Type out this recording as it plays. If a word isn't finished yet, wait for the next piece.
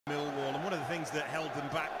Millwall, and one of the things that held them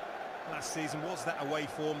back last season was that away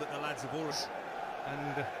form that the lads have already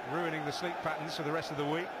and ruining the sleep patterns for the rest of the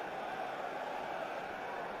week.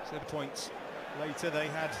 7 points later, they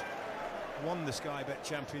had won the Sky Bet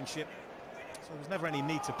Championship, so there was never any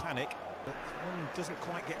need to panic. But one doesn't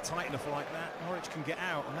quite get tight enough like that, Norwich can get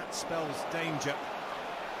out, and that spells danger.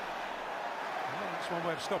 Well, that's one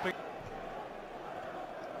way of stopping.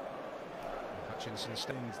 Hutchinson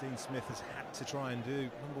Things Dean Smith has had to try and do.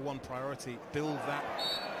 #1 priority, build that.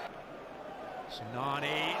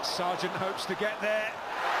 Sinani, Sargent hopes to get there.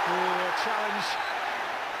 Challenge.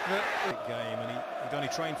 Big game, and he'd only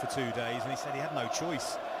trained for 2 days, and he said he had no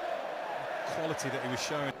choice. The quality that he was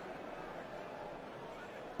showing.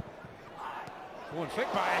 Born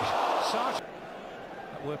flick by Sargent.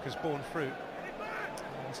 That work has borne fruit.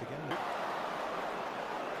 Once again.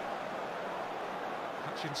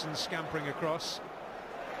 Hutchinson scampering across.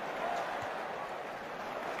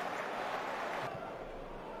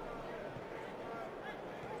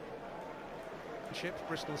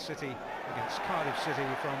 Bristol City against Cardiff City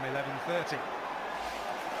from 11:30.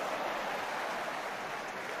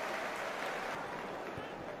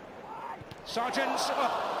 Sargent.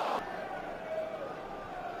 Oh.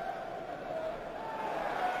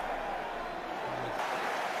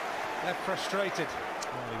 They're frustrated.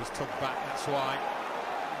 Well, he was tugged back, that's why.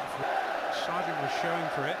 Sargent was showing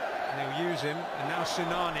for it, and they'll use him. And now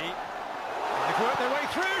Sinani. They've worked their way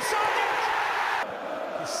through. Sargent!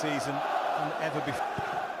 This season, than ever before.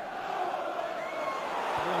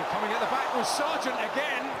 Oh, coming at the back was Sargent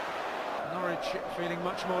again. Norwich feeling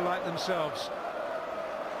much more like themselves.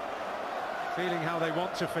 Feeling how they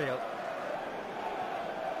want to feel.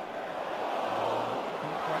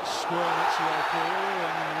 Not quite squirm its way through,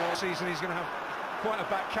 and all season he's going to have quite a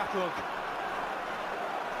back catalogue.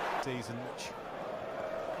 Season which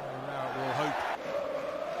now we'll hope.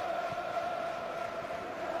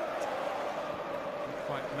 Not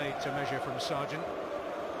quite made to measure from Sargent.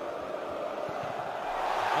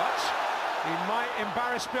 But he might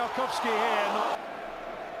embarrass Bielkowski here. Not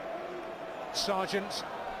Sargent.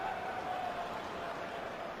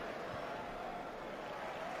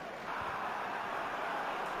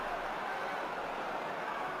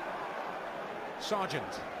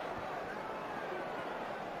 Sargent.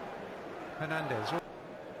 Hernandez.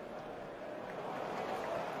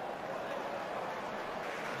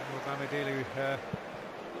 Bamidele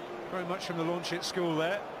very much from the launch at school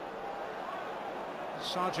there.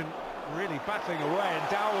 Sargent really battling away, and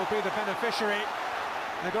Dow will be the beneficiary.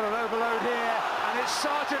 They've got an overload here, and it's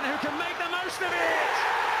Sargent who can make the most of it!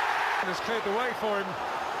 And has cleared the way for him.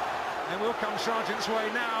 And will come Sargent's way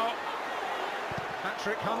now.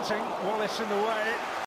 Patrick hunting, Wallace in the way.